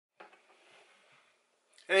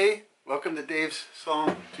Hey, welcome to Dave's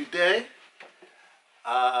Song Today.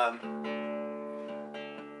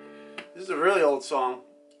 This is a really old song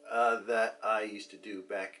that I used to do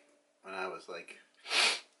back when I was like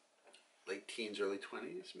late teens, early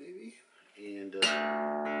 20s maybe. And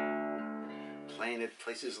playing at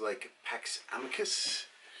places like Pax Amicus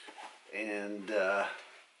and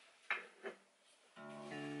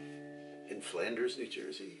in Flanders, New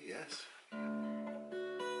Jersey, yes.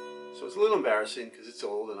 So it's a little embarrassing because it's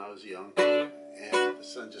old and I was young and the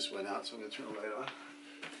sun just went out, so I'm going to turn the light on.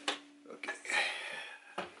 Okay.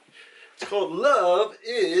 It's called Love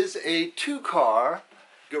is a Two-Car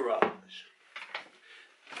Garage.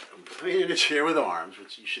 I'm playing in a chair with arms,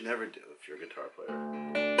 which you should never do if you're a guitar player.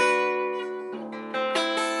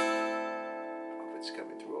 Hope it's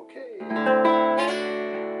coming through okay.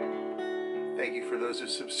 Thank you for those who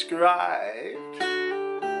subscribed.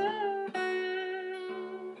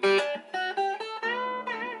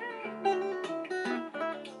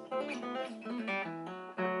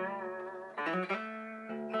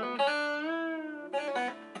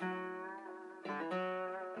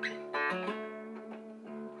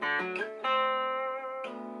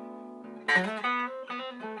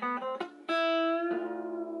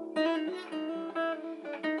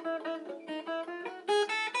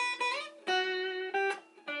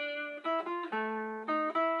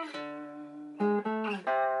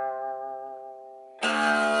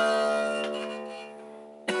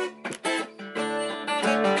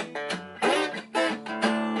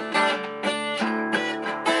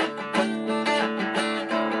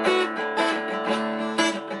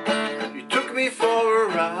 For a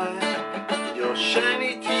ride in your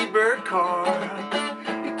shiny T-Bird car.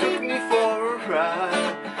 You took me for a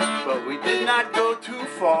ride, but we did not go too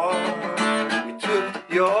far. We took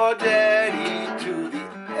your daddy to the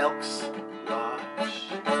Elks Lodge.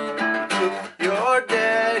 We took your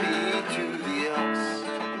daddy to the Elks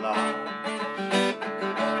Lodge.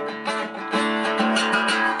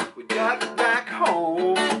 We got back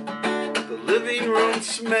home, the living room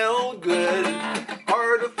smelled good.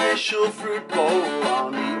 Artificial fruit bowl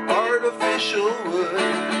on the artificial wood.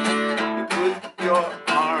 You put your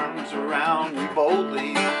arms around me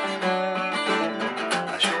boldly.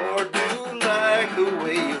 I sure do like the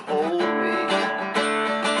way you hold me.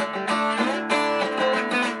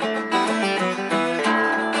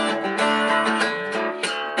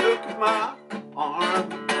 You took my arm,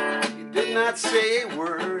 you did not say a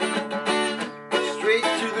word. Straight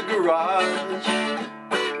to the garage,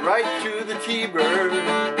 right to the T-Bird.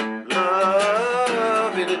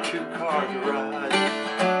 Love in a two-car garage.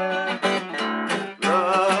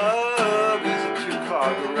 Love is a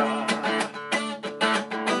two-car garage.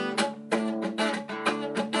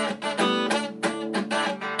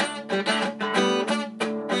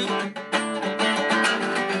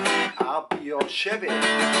 I'll be your Chevy,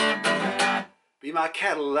 be my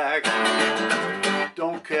Cadillac.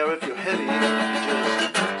 Don't care if you're heavy,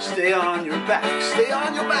 just stay on your back, stay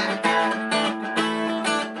on your back.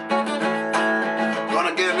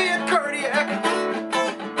 Gonna give me a cardiac.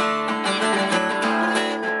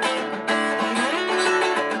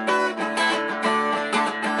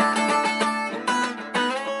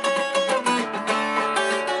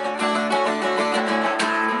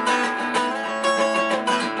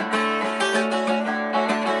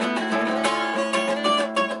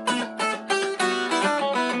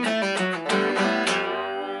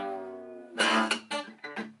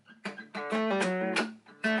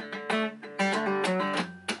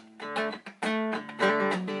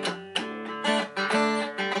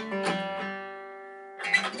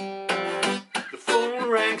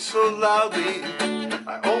 Rang so loudly,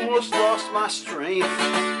 I almost lost my strength.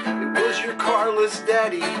 It was your carless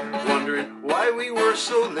daddy, wondering why we were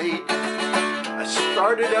so late. I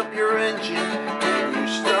started up your engine, and you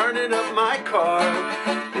started up my car.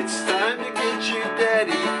 It's time to get you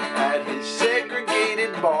daddy at his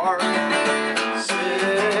segregated bar.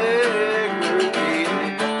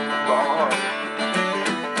 Segregated bar.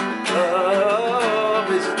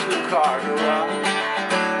 Love is a two-car garage.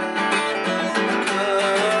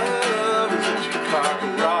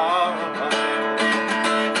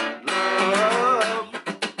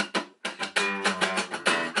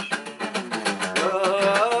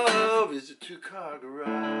 Two-car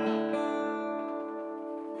garage.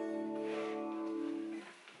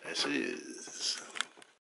 Yes, it is.